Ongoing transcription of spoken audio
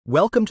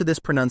Welcome to this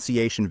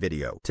pronunciation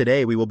video.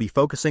 Today we will be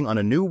focusing on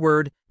a new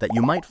word that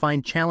you might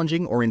find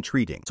challenging or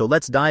intriguing. So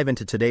let's dive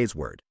into today's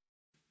word.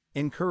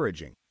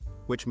 Encouraging,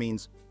 which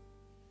means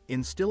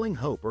instilling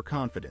hope or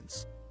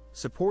confidence,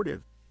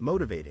 supportive,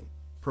 motivating,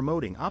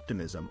 promoting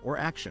optimism or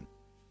action.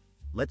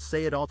 Let's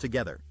say it all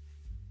together.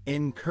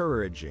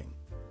 Encouraging.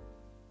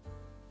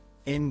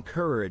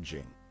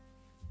 Encouraging.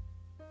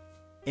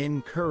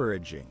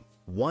 Encouraging.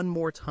 One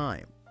more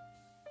time.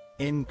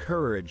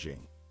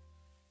 Encouraging.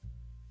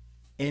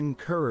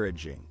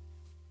 Encouraging.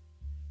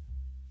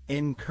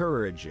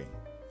 Encouraging.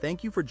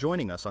 Thank you for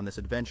joining us on this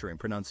adventure in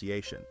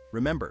pronunciation.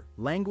 Remember,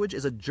 language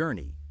is a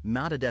journey,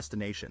 not a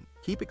destination.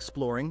 Keep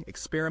exploring,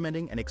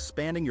 experimenting, and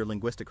expanding your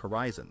linguistic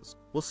horizons.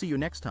 We'll see you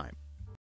next time.